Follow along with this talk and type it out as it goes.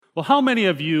Well, how many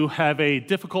of you have a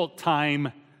difficult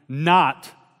time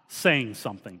not saying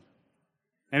something?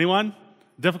 Anyone?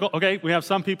 Difficult? Okay, we have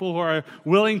some people who are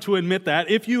willing to admit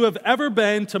that. If you have ever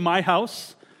been to my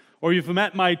house or you've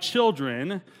met my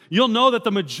children, you'll know that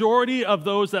the majority of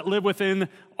those that live within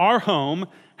our home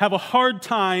have a hard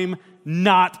time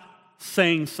not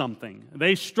saying something.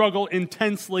 They struggle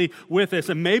intensely with this.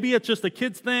 And maybe it's just a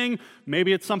kid's thing,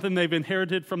 maybe it's something they've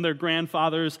inherited from their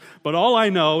grandfathers, but all I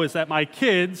know is that my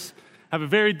kids have a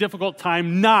very difficult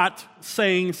time not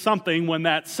saying something when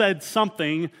that said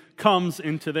something comes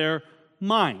into their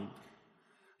mind.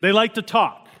 They like to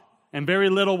talk, and very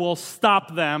little will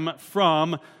stop them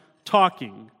from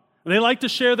talking. They like to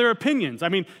share their opinions. I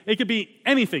mean, it could be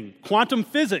anything. Quantum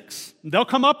physics. They'll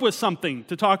come up with something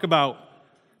to talk about.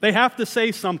 They have to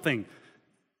say something.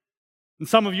 And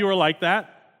some of you are like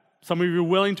that. Some of you are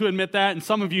willing to admit that, and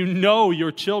some of you know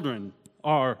your children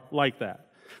are like that.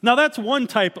 Now, that's one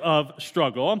type of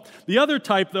struggle. The other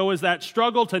type, though, is that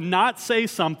struggle to not say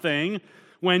something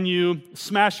when you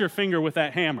smash your finger with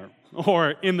that hammer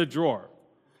or in the drawer.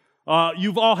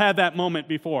 You've all had that moment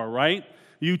before, right?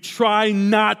 You try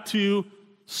not to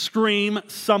scream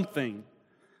something.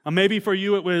 Maybe for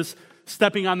you it was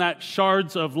stepping on that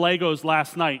shards of Legos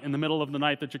last night in the middle of the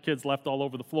night that your kids left all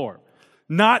over the floor.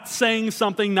 Not saying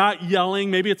something, not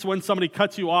yelling. Maybe it's when somebody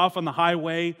cuts you off on the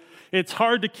highway. It's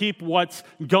hard to keep what's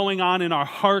going on in our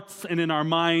hearts and in our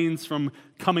minds from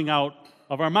coming out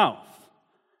of our mouth.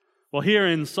 Well, here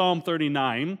in Psalm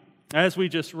 39, as we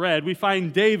just read, we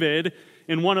find David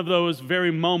in one of those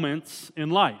very moments in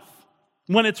life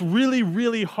when it's really,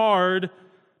 really hard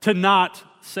to not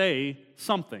say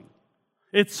something.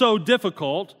 It's so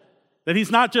difficult that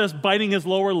he's not just biting his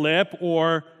lower lip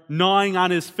or gnawing on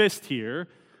his fist here.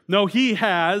 No, he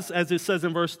has, as it says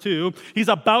in verse 2, he's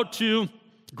about to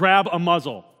grab a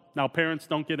muzzle. Now, parents,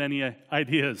 don't get any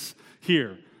ideas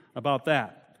here about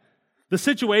that. The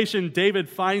situation David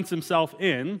finds himself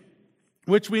in,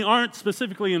 which we aren't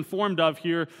specifically informed of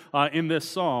here in this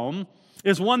psalm,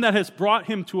 is one that has brought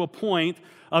him to a point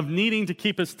of needing to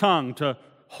keep his tongue, to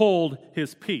hold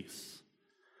his peace.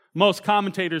 Most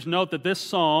commentators note that this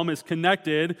psalm is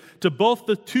connected to both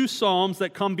the two psalms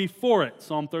that come before it,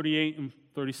 Psalm 38 and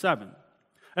 37,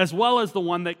 as well as the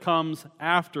one that comes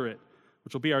after it,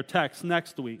 which will be our text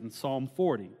next week in Psalm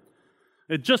 40.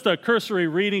 Just a cursory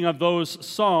reading of those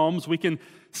psalms, we can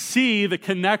see the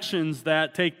connections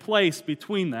that take place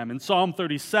between them. In Psalm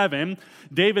 37,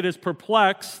 David is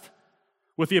perplexed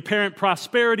with the apparent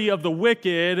prosperity of the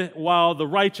wicked while the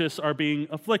righteous are being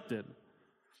afflicted.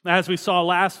 As we saw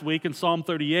last week in Psalm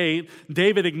 38,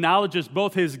 David acknowledges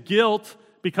both his guilt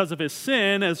because of his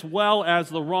sin as well as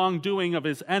the wrongdoing of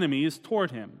his enemies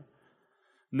toward him.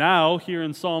 Now, here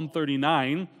in Psalm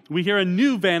 39, we hear a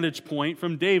new vantage point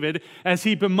from David as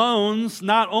he bemoans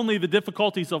not only the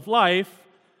difficulties of life,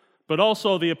 but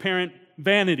also the apparent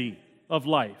vanity of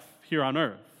life here on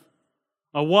earth.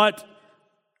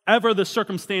 Whatever the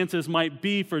circumstances might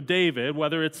be for David,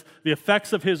 whether it's the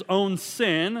effects of his own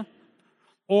sin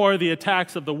or the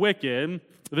attacks of the wicked,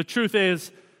 the truth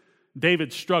is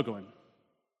David's struggling.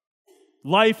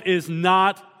 Life is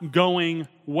not going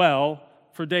well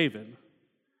for David.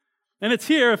 And it's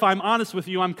here, if I'm honest with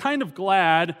you, I'm kind of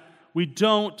glad we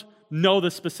don't know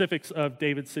the specifics of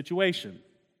David's situation.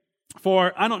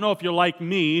 For I don't know if you're like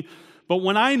me, but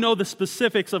when I know the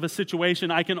specifics of a situation,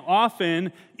 I can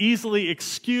often easily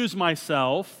excuse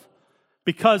myself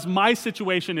because my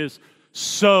situation is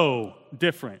so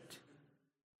different.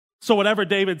 So whatever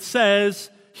David says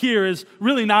here is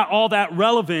really not all that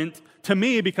relevant to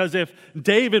me, because if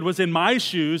David was in my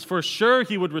shoes, for sure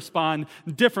he would respond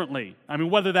differently. I mean,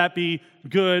 whether that be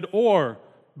good or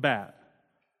bad.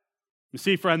 You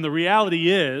see, friend, the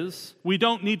reality is we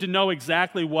don't need to know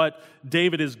exactly what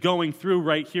David is going through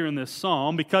right here in this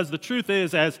psalm, because the truth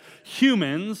is, as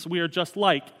humans, we are just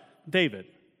like David.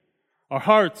 Our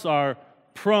hearts are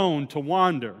prone to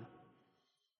wander.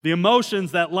 The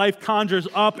emotions that life conjures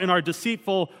up in our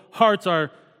deceitful hearts are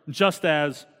just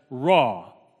as raw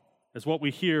as what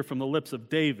we hear from the lips of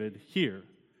David here,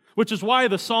 which is why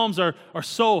the Psalms are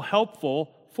so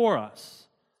helpful for us.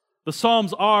 The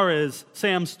Psalms are, as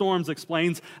Sam Storms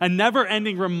explains, a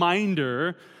never-ending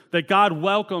reminder that God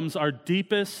welcomes our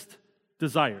deepest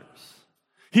desires.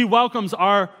 He welcomes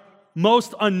our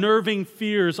most unnerving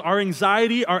fears, our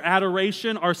anxiety, our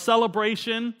adoration, our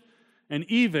celebration, and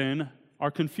even our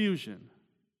confusion.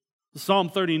 Psalm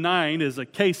 39 is a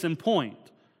case in point.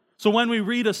 So when we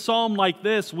read a psalm like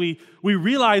this, we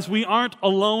realize we aren't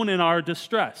alone in our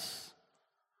distress.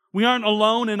 We aren't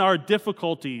alone in our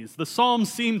difficulties. The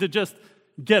psalms seem to just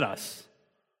get us,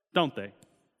 don't they?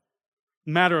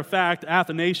 Matter of fact,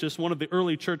 Athanasius, one of the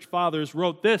early church fathers,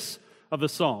 wrote this of the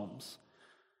Psalms.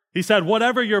 He said,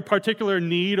 "Whatever your particular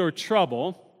need or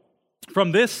trouble,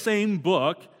 from this same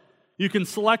book, you can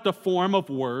select a form of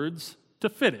words to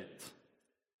fit it."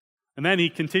 And then he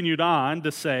continued on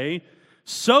to say,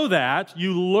 "So that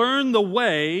you learn the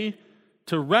way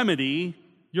to remedy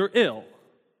your ill."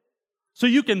 So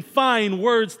you can find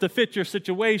words to fit your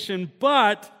situation,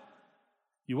 but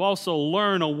you also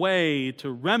learn a way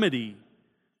to remedy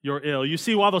your ill. You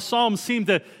see, while the Psalms seem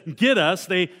to get us,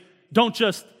 they don't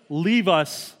just leave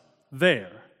us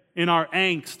there in our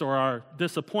angst or our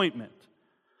disappointment.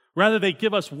 Rather, they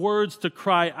give us words to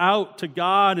cry out to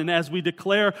God, and as we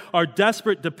declare our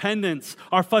desperate dependence,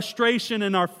 our frustration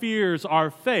and our fears, our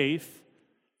faith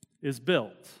is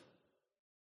built.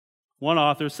 One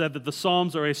author said that the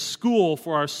Psalms are a school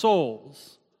for our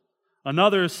souls.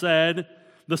 Another said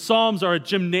the Psalms are a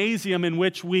gymnasium in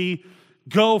which we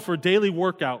go for daily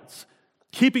workouts,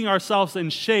 keeping ourselves in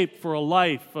shape for a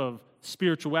life of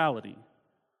spirituality.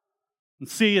 And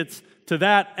see, it's to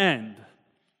that end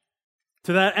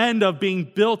of being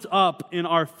built up in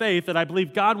our faith, that I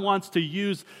believe God wants to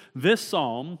use this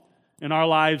psalm in our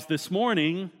lives this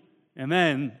morning and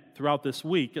then throughout this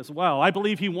week as well. I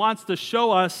believe He wants to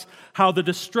show us how the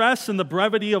distress and the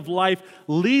brevity of life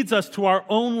leads us to our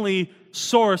only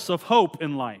source of hope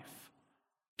in life,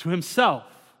 to Himself,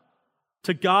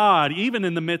 to God, even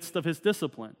in the midst of His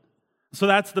discipline. So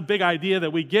that's the big idea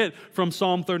that we get from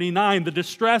Psalm 39. The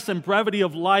distress and brevity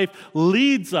of life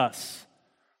leads us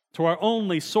to our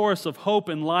only source of hope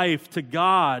in life, to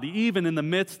God, even in the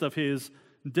midst of His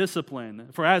discipline.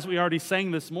 For as we already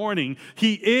sang this morning,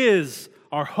 He is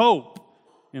our hope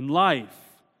in life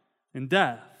and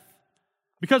death.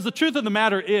 Because the truth of the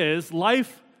matter is,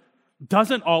 life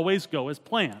doesn't always go as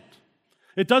planned.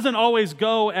 It doesn't always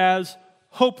go as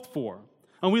hoped for.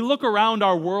 And we look around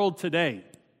our world today,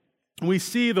 and we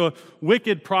see the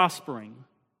wicked prospering.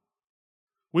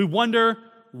 We wonder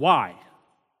why.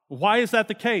 Why is that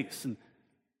the case? And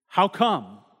how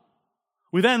come?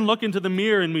 We then look into the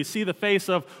mirror and we see the face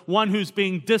of one who's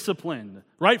being disciplined,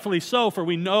 rightfully so, for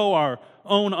we know our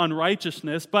own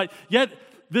unrighteousness, but yet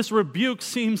this rebuke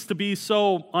seems to be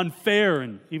so unfair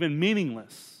and even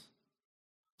meaningless.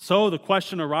 So the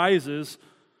question arises,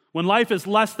 when life is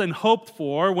less than hoped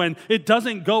for, when it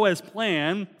doesn't go as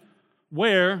planned,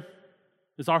 where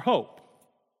is our hope?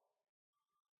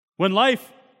 When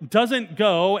life doesn't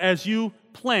go as you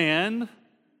planned,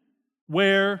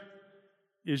 where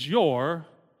is your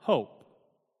hope?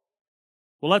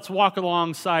 Well, let's walk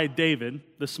alongside David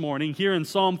this morning here in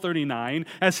Psalm 39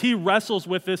 as he wrestles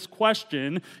with this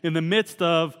question in the midst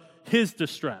of his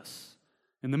distress,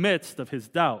 in the midst of his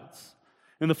doubts.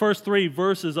 In the first 3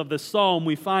 verses of this psalm,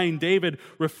 we find David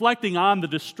reflecting on the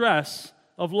distress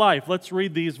of life. Let's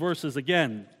read these verses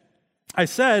again. "I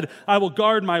said, I will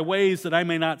guard my ways that I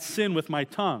may not sin with my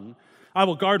tongue. I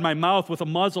will guard my mouth with a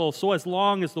muzzle so as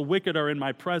long as the wicked are in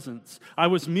my presence. I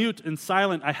was mute and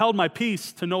silent. I held my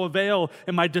peace to no avail,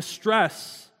 and my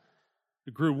distress,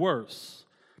 it grew worse.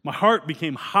 My heart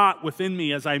became hot within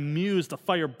me as I mused. A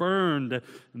fire burned,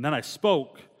 and then I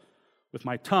spoke with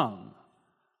my tongue."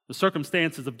 The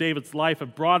circumstances of David's life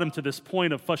have brought him to this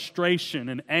point of frustration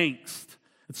and angst.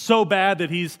 It's so bad that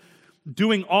he's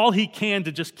doing all he can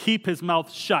to just keep his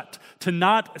mouth shut, to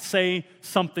not say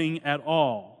something at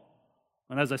all.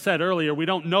 And as I said earlier, we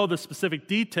don't know the specific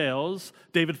details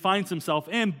David finds himself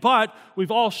in, but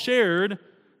we've all shared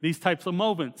these types of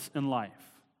moments in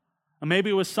life. And maybe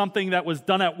it was something that was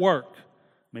done at work.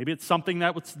 Maybe it's something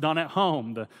that was done at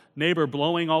home, the neighbor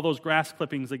blowing all those grass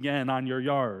clippings again on your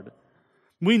yard.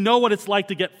 We know what it's like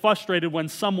to get frustrated when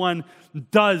someone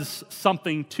does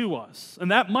something to us.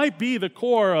 And that might be the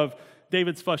core of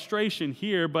David's frustration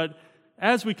here, but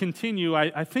as we continue,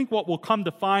 I think what we'll come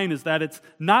to find is that it's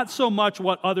not so much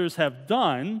what others have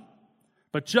done,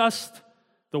 but just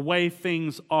the way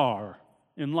things are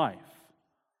in life.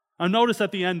 Now notice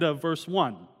at the end of verse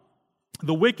 1,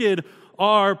 the wicked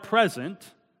are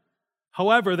present,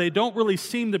 however, they don't really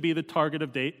seem to be the target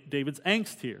of David's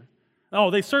angst here. Oh,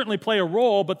 they certainly play a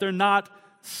role, but they're not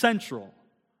central.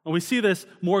 And we see this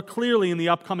more clearly in the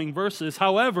upcoming verses.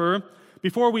 However,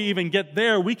 before we even get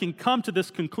there, we can come to this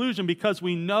conclusion because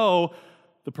we know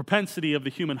the propensity of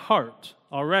the human heart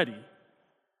already.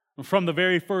 And from the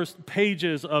very first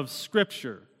pages of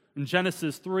Scripture, in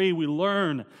Genesis 3, we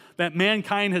learn that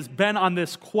mankind has been on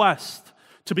this quest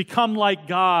to become like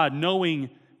God,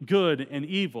 knowing good and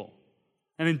evil.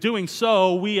 And in doing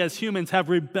so, we as humans have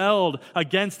rebelled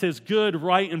against His good,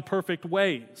 right, and perfect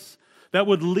ways. that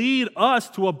would lead us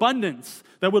to abundance,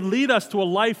 that would lead us to a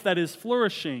life that is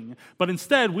flourishing. But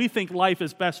instead, we think life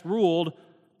is best ruled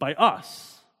by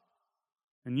us.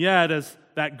 And yet, as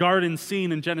that garden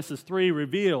scene in Genesis 3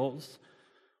 reveals,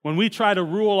 when we try to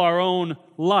rule our own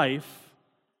life,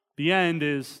 the end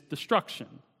is destruction.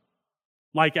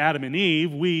 Like Adam and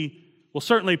Eve, we will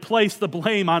certainly place the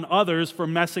blame on others for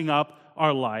messing up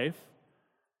our life.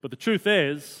 But the truth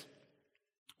is,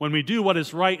 when we do what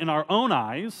is right in our own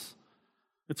eyes,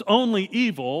 it's only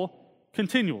evil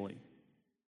continually.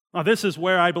 Now, this is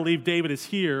where I believe David is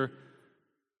here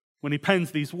when he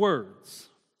pens these words.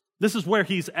 This is where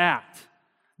he's at.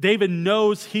 David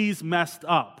knows he's messed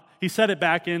up. He said it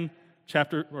back in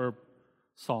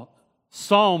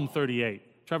Psalm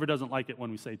 38. Trevor doesn't like it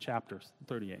when we say chapters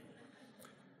 38.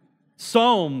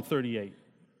 Psalm 38,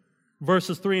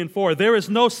 verses 3 and 4. There is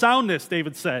no soundness,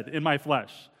 David said, in my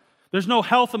flesh. There's no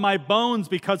health in my bones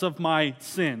because of my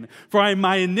sin. For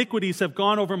my iniquities have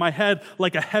gone over my head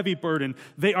like a heavy burden.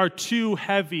 They are too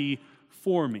heavy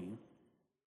for me.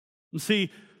 You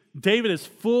see, David is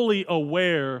fully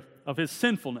aware of his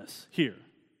sinfulness here.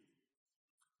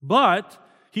 But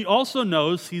he also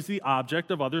knows he's the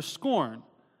object of others' scorn.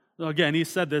 Again, he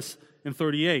said this in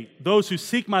 38. Those who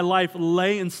seek my life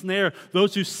lay in snare.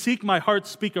 Those who seek my heart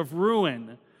speak of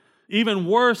ruin. Even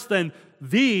worse than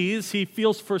these, he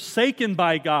feels forsaken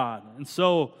by God. And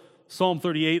so Psalm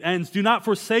 38 ends, do not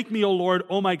forsake me, O Lord,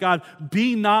 O my God,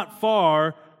 be not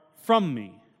far from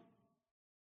me.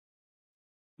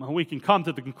 Well, we can come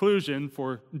to the conclusion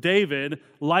for David,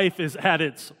 life is at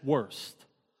its worst.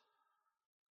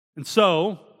 And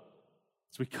so,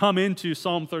 as we come into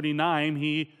Psalm 39,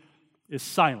 he is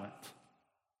silent.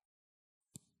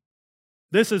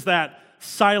 This is that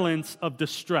silence of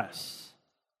distress.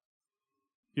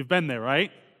 You've been there,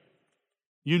 right?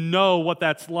 You know what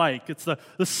that's like. It's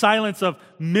the silence of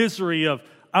misery, of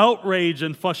outrage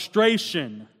and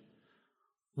frustration.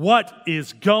 What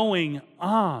is going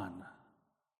on?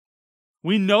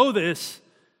 We know this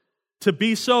to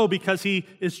be so because he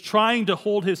is trying to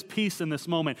hold his peace in this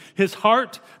moment. His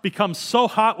heart becomes so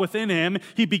hot within him,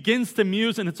 he begins to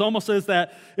muse, and it's almost as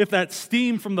that if that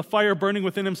steam from the fire burning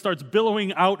within him starts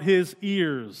billowing out his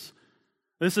ears.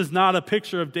 This is not a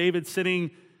picture of David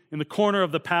sitting in the corner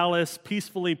of the palace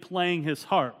peacefully playing his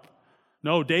harp.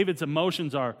 No, David's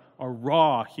emotions are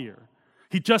raw here.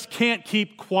 He just can't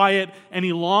keep quiet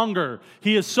any longer.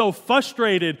 He is so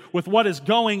frustrated with what is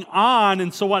going on,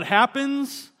 and so what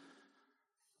happens?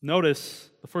 Notice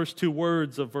the first two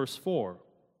words of verse 4.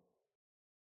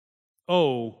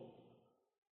 O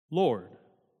Lord.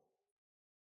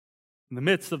 In the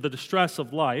midst of the distress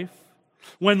of life,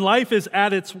 when life is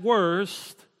at its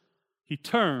worst, he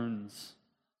turns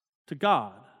to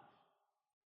God.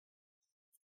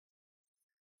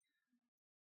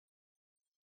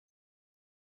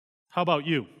 How about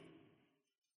you?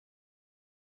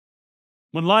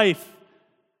 When life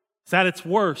is at its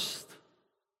worst,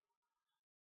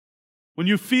 when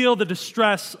you feel the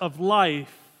distress of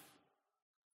life,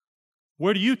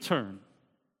 where do you turn?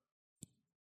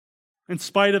 In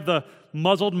spite of the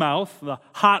muzzled mouth, the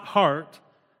hot heart,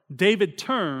 David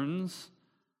turns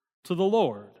to the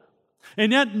Lord.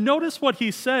 And yet, notice what he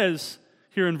says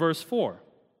here in verse 4.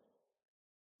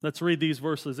 Let's read these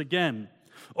verses again.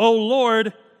 O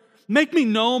Lord, make me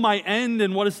know my end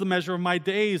and what is the measure of my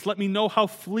days. Let me know how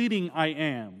fleeting I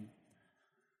am.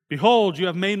 Behold, you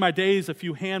have made my days a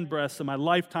few handbreadths, and my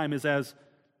lifetime is as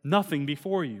nothing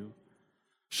before you.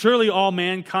 Surely all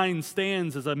mankind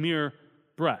stands as a mere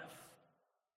breath.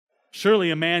 Surely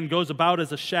a man goes about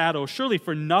as a shadow. Surely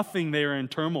for nothing they are in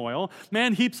turmoil.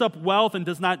 Man heaps up wealth and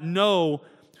does not know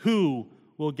who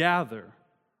will gather.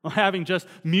 Well, having just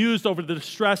mused over the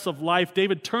distress of life,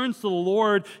 David turns to the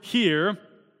Lord here,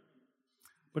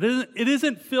 but it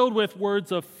isn't filled with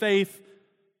words of faith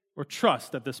or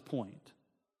trust at this point.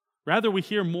 Rather, we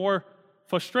hear more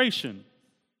frustration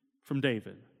from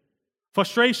David.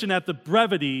 Frustration at the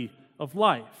brevity of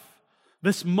life.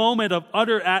 This moment of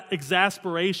utter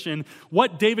exasperation,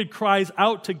 what David cries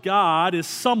out to God is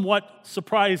somewhat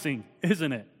surprising,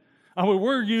 isn't it?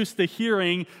 We're used to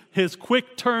hearing his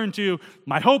quick turn to,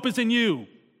 my hope is in you.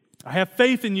 I have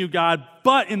faith in you, God.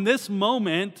 But in this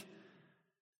moment,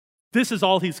 this is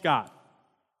all he's got.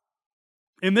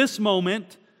 In this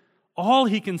moment, all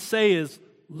he can say is,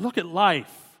 look at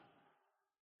life.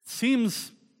 It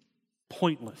seems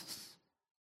pointless,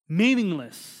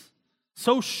 meaningless,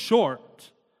 so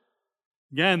short.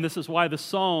 Again, this is why the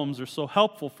Psalms are so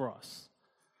helpful for us.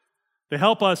 They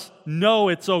help us know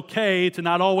it's okay to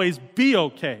not always be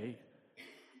okay.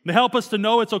 They help us to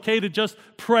know it's okay to just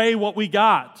pray what we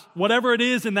got. Whatever it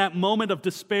is in that moment of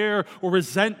despair or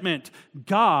resentment,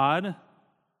 God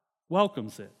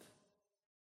welcomes it.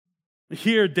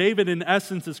 Here, David, in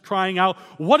essence, is crying out,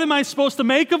 what am I supposed to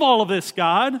make of all of this,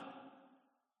 God?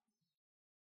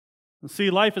 See,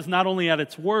 life is not only at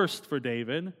its worst for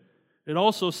David, it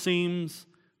also seems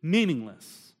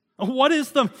meaningless. What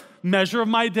is the measure of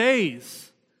my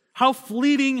days? How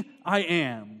fleeting I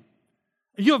am.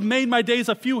 You have made my days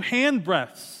a few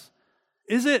handbreadths.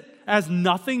 Is it as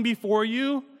nothing before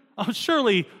you? Oh,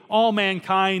 surely all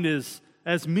mankind is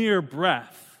as mere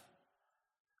breath.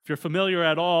 If you're familiar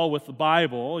at all with the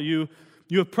Bible, you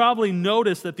have probably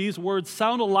noticed that these words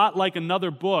sound a lot like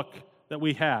another book that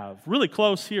we have, really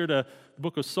close here to the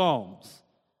book of Psalms.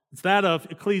 It's that of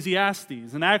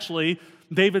Ecclesiastes. And actually,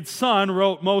 David's son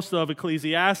wrote most of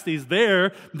Ecclesiastes.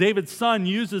 There, David's son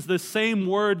uses this same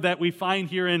word that we find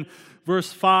here in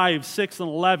verse 5, 6, and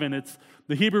 11. It's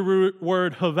the Hebrew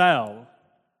word havel.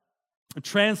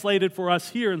 Translated for us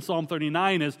here in Psalm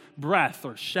 39 as breath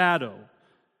or shadow.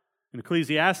 In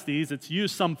Ecclesiastes, it's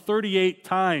used some 38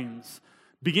 times,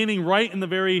 beginning right in the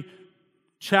very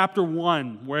chapter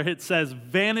 1, where it says,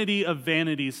 vanity of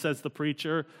vanities, says the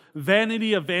preacher.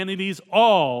 Vanity of vanities,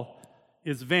 all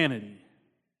is vanity.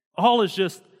 All is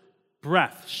just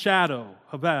breath, shadow,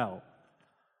 havel.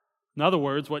 In other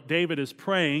words, what David is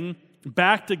praying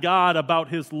back to God about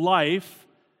his life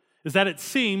is that it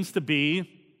seems to be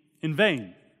in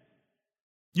vain,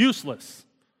 useless,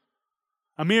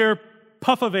 a mere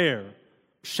puff of air,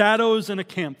 shadows in a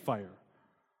campfire.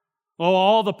 Oh,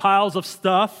 all the piles of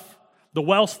stuff, the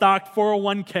well-stocked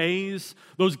 401ks,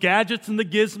 those gadgets and the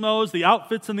gizmos, the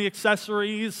outfits and the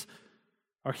accessories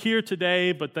are here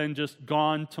today, but then just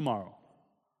gone tomorrow.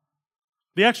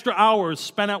 The extra hours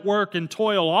spent at work and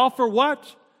toil, all for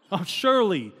what? Oh,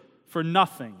 surely for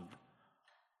nothing.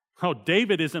 Oh,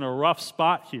 David is in a rough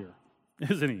spot here,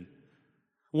 isn't he?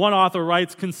 One author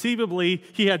writes, conceivably,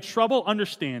 he had trouble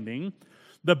understanding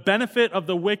the benefit of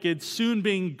the wicked soon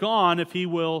being gone if he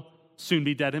will soon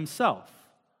be dead himself.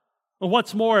 Well,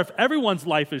 what's more, if everyone's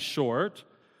life is short,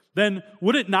 then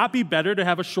would it not be better to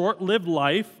have a short-lived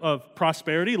life of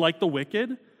prosperity like the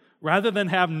wicked, rather than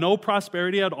have no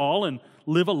prosperity at all and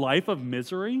live a life of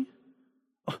misery?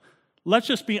 Let's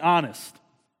just be honest.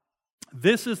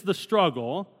 This is the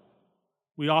struggle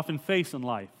we often face in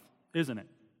life, isn't it?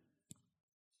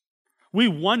 We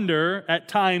wonder at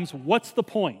times, what's the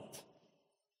point?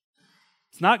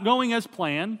 It's not going as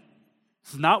planned.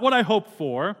 It's not what I hoped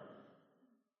for.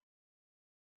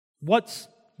 What's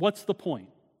the point?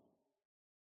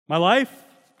 My life,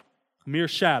 a mere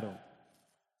shadow.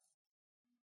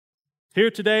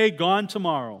 Here today, gone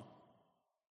tomorrow.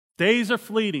 Days are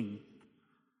fleeting.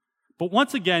 But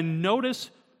once again,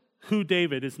 notice who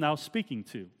David is now speaking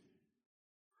to.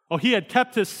 Oh, he had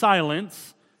kept his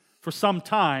silence for some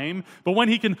time, but when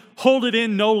he can hold it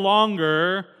in no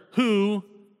longer, who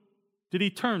did he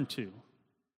turn to?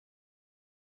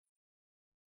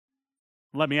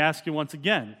 Let me ask you once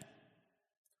again,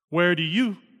 where do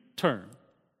you turn?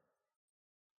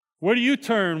 Where do you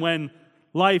turn when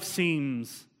life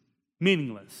seems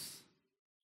meaningless?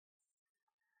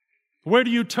 Where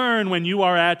do you turn when you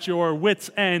are at your wit's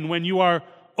end, when you are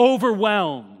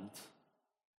overwhelmed?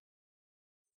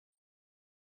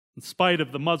 In spite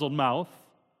of the muzzled mouth,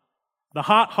 the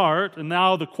hot heart, and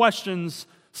now the questions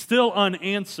still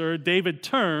unanswered, David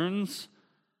turns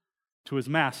to his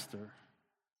master.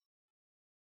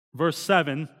 Verse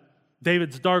 7,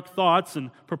 David's dark thoughts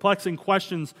and perplexing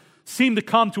questions seem to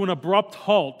come to an abrupt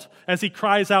halt as he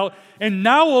cries out, "And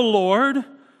now, O Lord,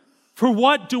 for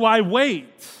what do I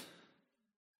wait?"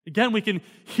 Again, we can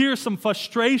hear some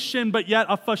frustration, but yet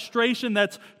a frustration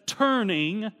that's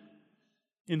turning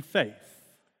in faith.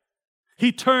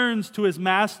 He turns to his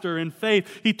master in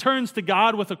faith. He turns to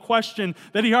God with a question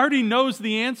that he already knows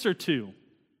the answer to.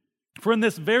 For in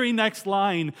this very next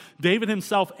line, David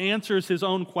himself answers his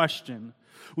own question.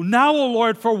 "Now, O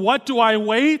Lord, for what do I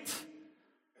wait?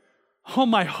 Oh,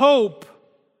 my hope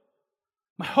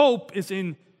is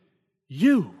in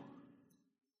you."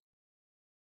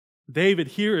 David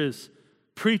here is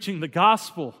preaching the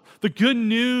gospel, the good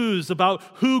news about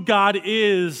who God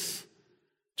is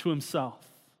to himself.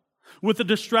 With the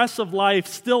distress of life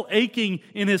still aching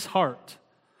in his heart,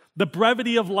 the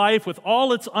brevity of life with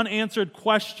all its unanswered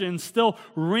questions still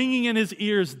ringing in his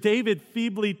ears, David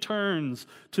feebly turns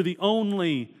to the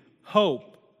only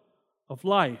hope of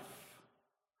life.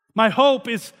 My hope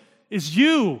is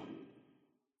you.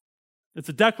 It's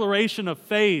a declaration of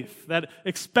faith that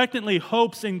expectantly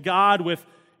hopes in God with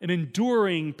an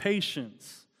enduring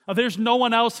patience. There's no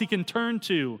one else he can turn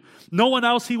to, no one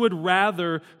else he would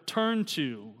rather turn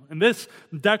to. And this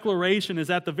declaration is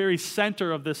at the very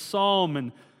center of this psalm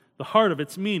and the heart of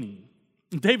its meaning.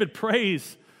 David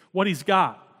prays what he's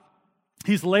got.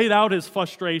 He's laid out his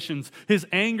frustrations, his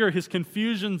anger, his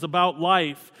confusions about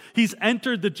life. He's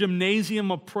entered the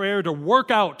gymnasium of prayer to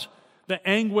work out the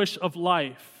anguish of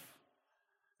life.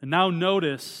 And now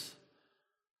notice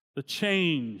the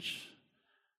change,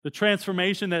 the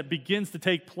transformation that begins to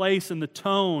take place in the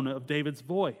tone of David's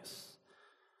voice.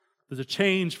 There's a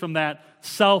change from that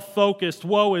self-focused,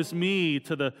 woe is me,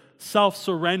 to the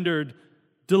self-surrendered,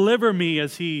 deliver me,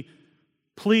 as he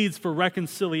pleads for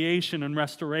reconciliation and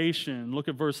restoration. Look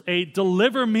at verse 8.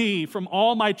 Deliver me from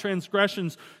all my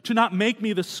transgressions, to not make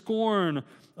me the scorn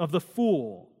of the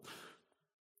fool.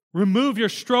 Remove your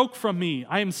stroke from me.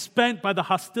 I am spent by the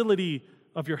hostility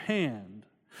of your hand.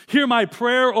 Hear my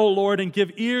prayer, O Lord, and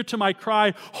give ear to my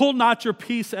cry. Hold not your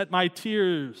peace at my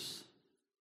tears.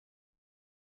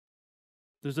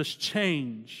 There's this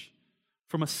change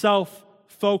from a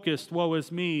self-focused woe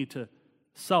is me to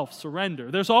self-surrender.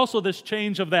 There's also this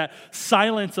change of that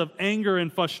silence of anger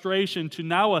and frustration to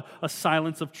now a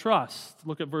silence of trust.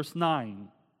 Look at verse 9.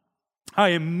 I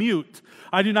am mute.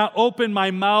 I do not open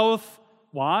my mouth.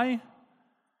 Why?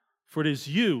 For it is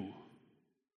you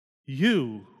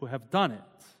who have done it.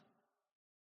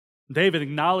 David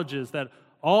acknowledges that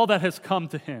all that has come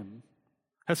to him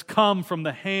has come from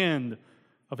the hand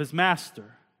of his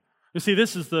master. You see,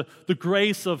 this is the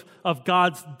grace of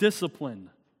God's discipline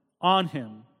on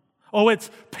him. Oh,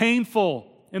 it's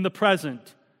painful in the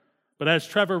present. But as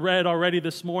Trevor read already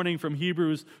this morning from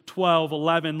Hebrews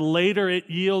 12:11, later it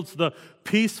yields the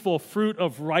peaceful fruit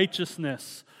of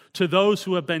righteousness to those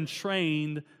who have been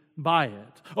trained by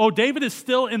it. Oh, David is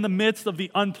still in the midst of the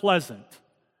unpleasant.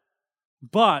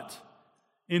 But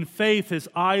in faith, his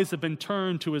eyes have been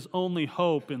turned to his only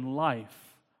hope in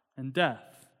life and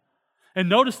death. And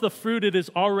notice the fruit it is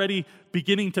already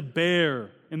beginning to bear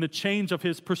in the change of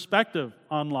his perspective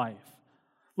on life.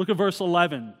 Look at verse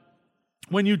 11.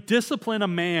 When you discipline a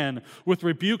man with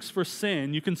rebukes for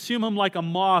sin, you consume him like a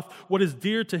moth, what is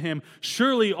dear to him.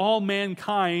 Surely all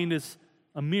mankind is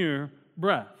a mere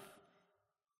breath.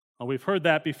 Oh, we've heard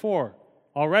that before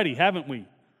already, haven't we?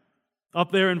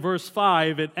 Up there in verse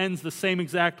 5, it ends the same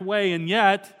exact way, and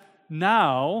yet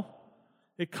now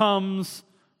it comes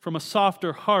from a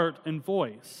softer heart and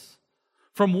voice,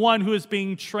 from one who is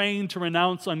being trained to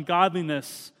renounce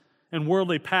ungodliness and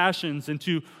worldly passions and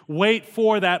to wait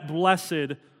for that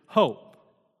blessed hope.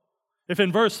 If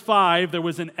in verse 5 there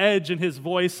was an edge in his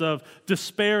voice of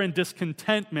despair and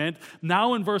discontentment,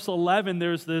 now in verse 11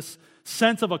 there's this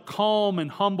sense of a calm and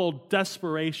humble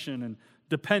desperation and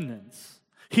dependence.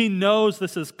 He knows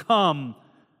this has come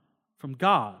from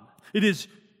God. It is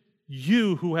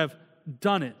you who have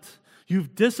done it.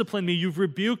 You've disciplined me, you've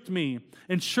rebuked me,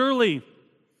 and surely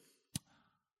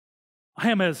I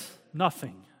am as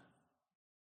nothing.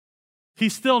 He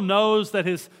still knows that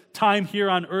his time here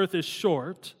on earth is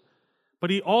short, but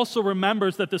he also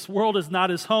remembers that this world is not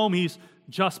his home. He's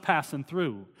just passing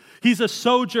through. He's a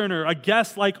sojourner, a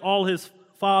guest like all his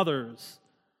fathers.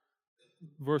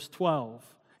 Verse 12.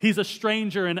 He's a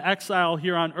stranger in exile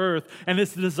here on earth, and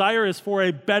his desire is for a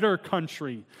better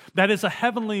country that is a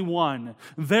heavenly one.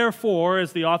 Therefore,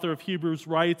 as the author of Hebrews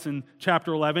writes in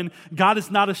chapter 11, God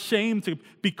is not ashamed to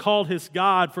be called his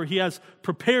God, for he has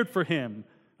prepared for him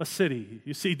a city.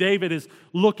 You see, David is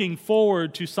looking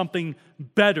forward to something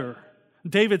better.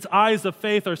 David's eyes of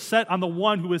faith are set on the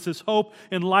one who is his hope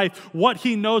in life. What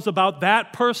he knows about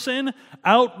that person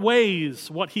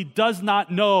outweighs what he does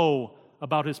not know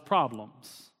about his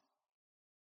problems.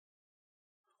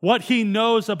 What he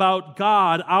knows about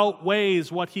God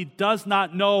outweighs what he does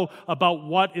not know about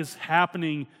what is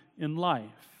happening in life.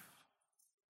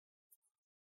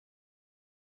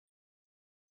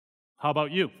 How about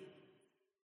you?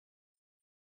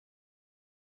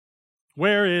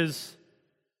 Where is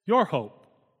your hope?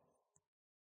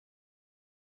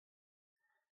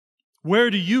 Where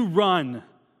do you run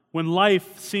when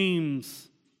life seems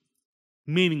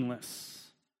meaningless?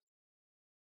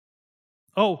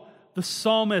 Oh, the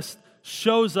psalmist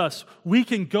shows us we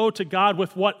can go to God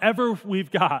with whatever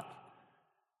we've got.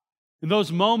 In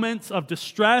those moments of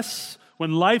distress,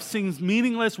 when life seems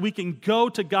meaningless, we can go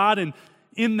to God, and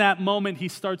in that moment, he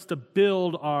starts to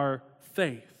build our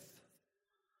faith.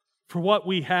 For what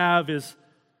we have is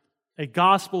a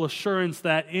gospel assurance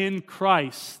that in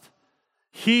Christ,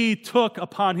 he took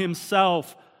upon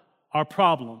himself our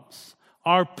problems,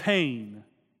 our pain.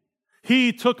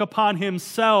 He took upon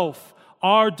himself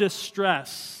our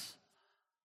distress.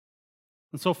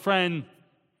 And so, friend,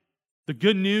 The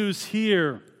good news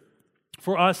here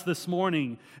for us this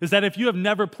morning is that if you have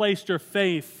never placed your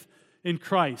faith in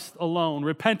Christ alone,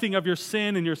 repenting of your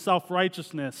sin and your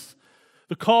self-righteousness,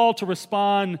 the call to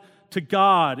respond to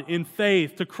God in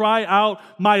faith, to cry out,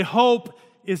 "My hope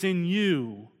is in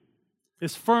you,"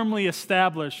 is firmly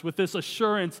established with this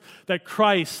assurance that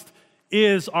Christ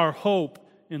is our hope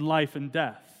in life and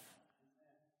death.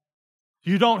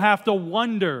 You don't have to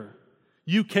wonder.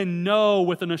 You can know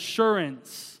with an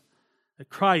assurance that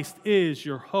Christ is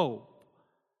your hope.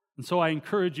 And so I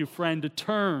encourage you, friend, to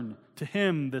turn to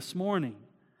Him this morning.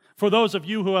 For those of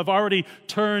you who have already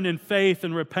turned in faith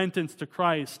and repentance to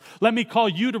Christ, let me call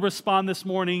you to respond this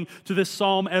morning to this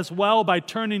psalm as well by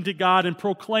turning to God and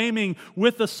proclaiming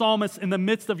with the psalmist in the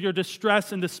midst of your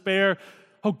distress and despair,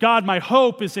 "Oh God, my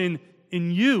hope is in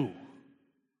you."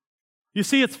 You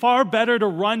see, it's far better to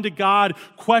run to God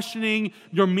questioning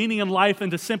your meaning in life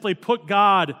than to simply put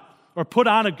God or put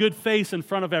on a good face in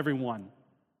front of everyone.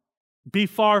 Be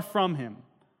far from Him.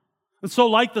 And so,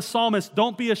 like the psalmist,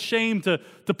 don't be ashamed to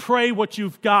pray what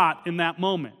you've got in that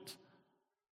moment.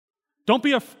 Don't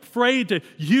be afraid to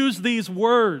use these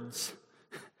words,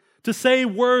 to say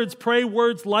words, pray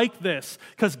words like this,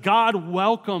 because God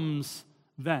welcomes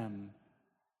them.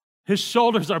 His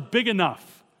shoulders are big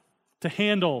enough to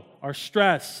handle our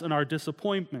stress and our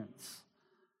disappointments.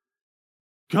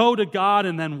 Go to God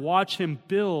and then watch Him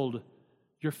build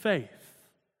your faith.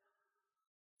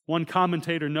 One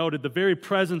commentator noted, the very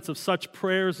presence of such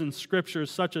prayers in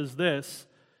scriptures such as this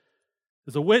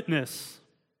is a witness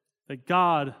that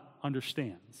God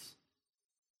understands.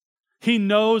 He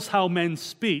knows how men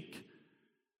speak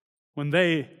when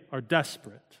they are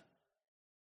desperate.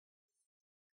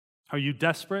 Are you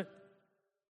desperate?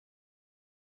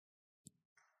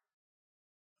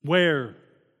 Where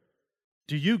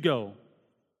do you go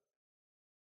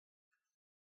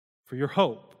for your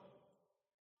hope?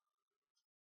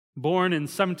 Born in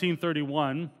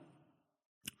 1731,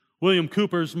 William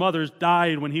Cowper's mother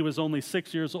died when he was only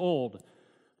 6 years old,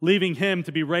 leaving him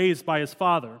to be raised by his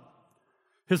father.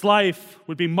 His life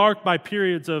would be marked by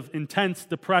periods of intense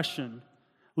depression,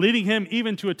 leading him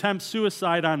even to attempt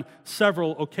suicide on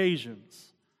several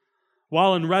occasions.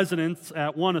 While in residence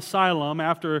at one asylum,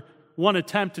 after one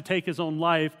attempt to take his own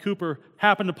life, Cowper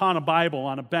happened upon a Bible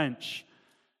on a bench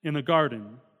in the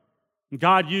garden.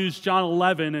 God used John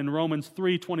 11 and Romans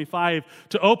 3:25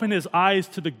 to open his eyes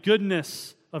to the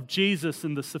goodness of Jesus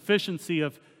and the sufficiency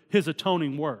of His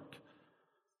atoning work.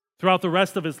 Throughout the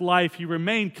rest of his life, he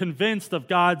remained convinced of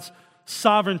God's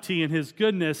sovereignty and His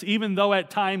goodness, even though at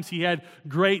times he had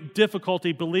great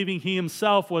difficulty believing he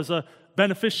himself was a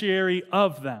beneficiary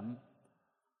of them.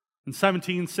 In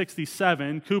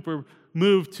 1767, Cowper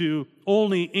moved to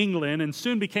Olney, England, and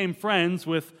soon became friends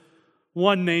with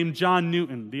one named John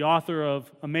Newton, the author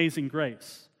of Amazing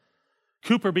Grace.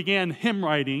 Cowper began hymn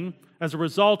writing as a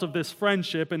result of this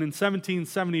friendship, and in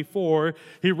 1774,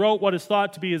 he wrote what is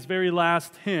thought to be his very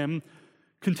last hymn,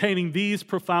 containing these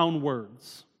profound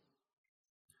words: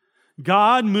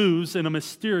 "God moves in a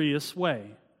mysterious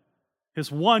way,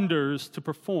 His wonders to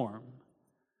perform.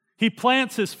 He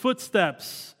plants His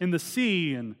footsteps in the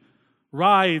sea and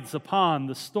rides upon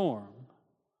the storm.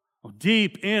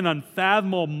 Deep in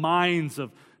unfathomable minds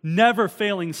of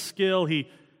never-failing skill, He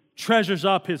treasures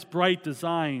up His bright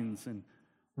designs and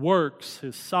works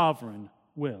His sovereign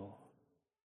will."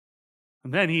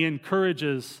 And then he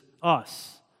encourages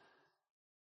us.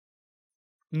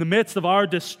 In the midst of our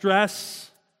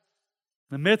distress,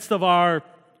 in the midst of our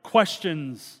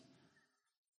questions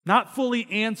not fully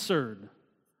answered,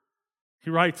 he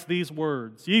writes these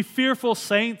words: "Ye fearful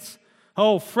saints,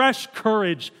 oh, fresh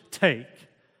courage take.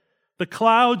 The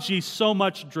clouds ye so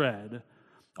much dread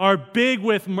are big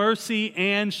with mercy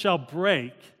and shall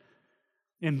break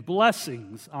in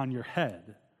blessings on your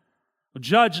head.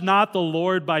 Judge not the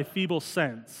Lord by feeble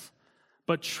sense,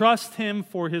 but trust Him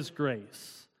for His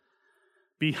grace.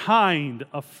 Behind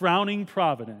a frowning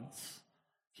providence,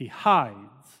 He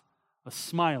hides a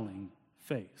smiling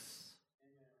face."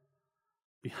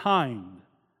 Behind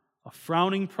a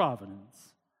frowning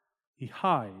providence, He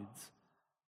hides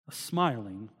a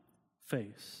smiling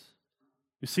face.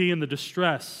 You see, in the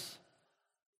distress,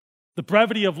 the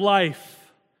brevity of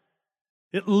life,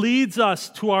 it leads us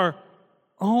to our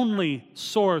only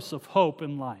source of hope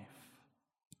in life.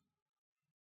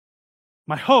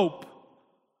 My hope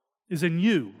is in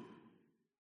you.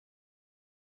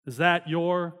 Is that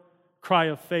your cry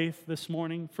of faith this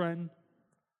morning, friend?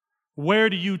 Where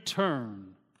do you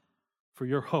turn for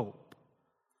your hope?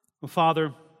 Well,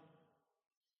 Father,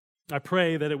 I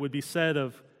pray that it would be said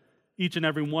of each and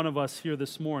every one of us here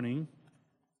this morning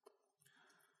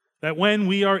That when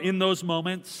we are in those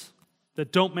moments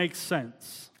that don't make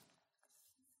sense,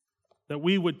 that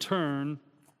we would turn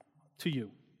to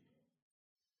you.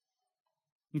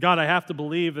 God, I have to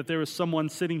believe that there is someone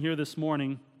sitting here this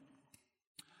morning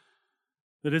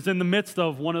that is in the midst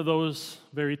of one of those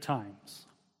very times.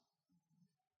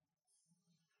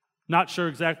 Not sure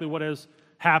exactly what has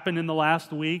happened in the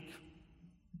last week,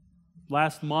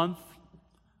 last month,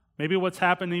 maybe what's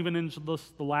happened even in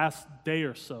the last day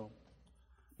or so.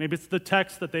 Maybe it's the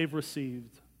text that they've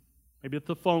received. Maybe it's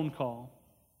the phone call.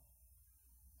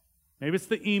 Maybe it's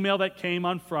the email that came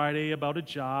on Friday about a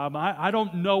job. I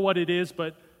don't know what it is,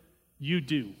 but you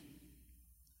do.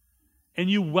 And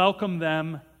you welcome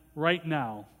them right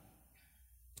now.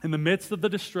 In the midst of the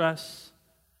distress,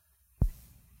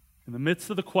 in the midst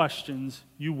of the questions,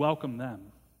 you welcome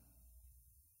them.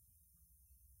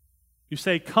 You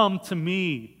say, "Come to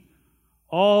me,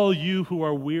 all you who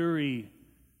are weary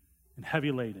and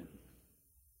heavy laden.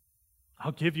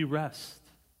 I'll give you rest."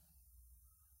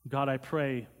 God, I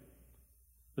pray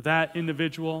that that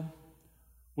individual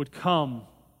would come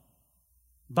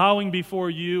bowing before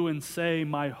you and say,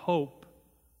 "My hope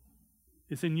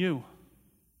is in you."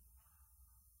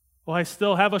 Oh, I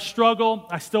still have a struggle.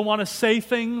 I still want to say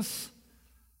things,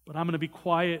 but I'm going to be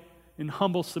quiet in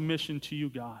humble submission to you,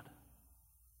 God.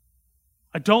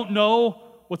 I don't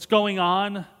know what's going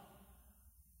on,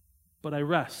 but I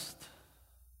rest.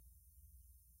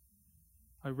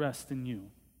 I rest in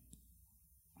you.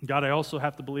 God, I also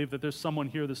have to believe that there's someone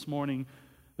here this morning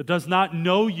that does not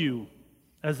know you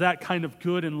as that kind of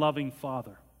good and loving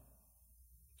Father.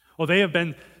 Well, they have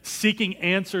been seeking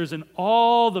answers in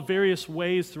all the various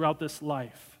ways throughout this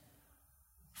life,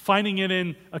 finding it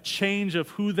in a change of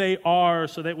who they are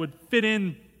so that it would fit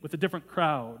in with a different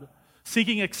crowd,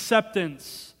 seeking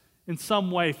acceptance in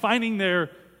some way, finding their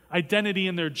identity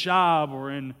in their job or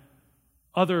in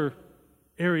other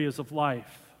areas of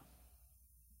life.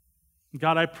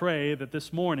 God, I pray that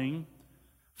this morning,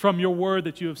 from your word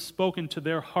that you have spoken to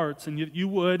their hearts, and you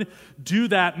would do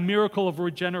that miracle of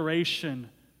regeneration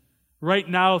right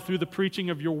now through the preaching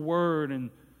of your word,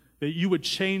 and that you would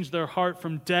change their heart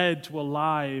from dead to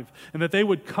alive, and that they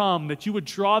would come, that you would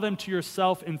draw them to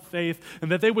yourself in faith, and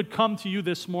that they would come to you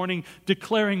this morning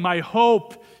declaring, "My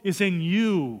hope is in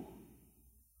you."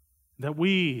 That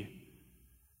we,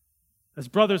 as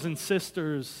brothers and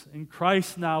sisters in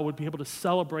Christ now, would be able to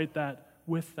celebrate that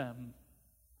with them.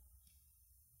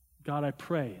 God, I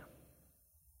pray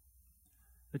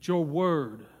that your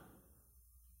word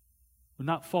would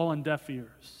not fall on deaf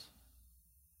ears.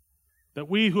 That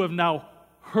we who have now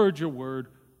heard your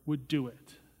word would do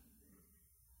it.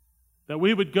 That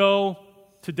we would go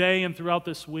today and throughout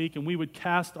this week and we would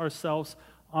cast ourselves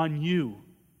on you.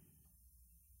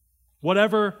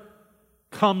 Whatever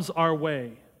comes our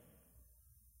way,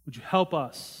 would you help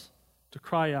us to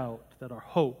cry out that our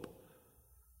hope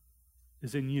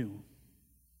is in you.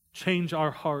 Change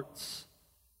our hearts.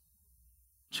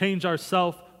 Change our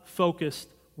self-focused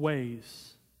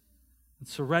ways. And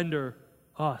surrender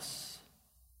us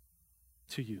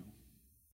to you.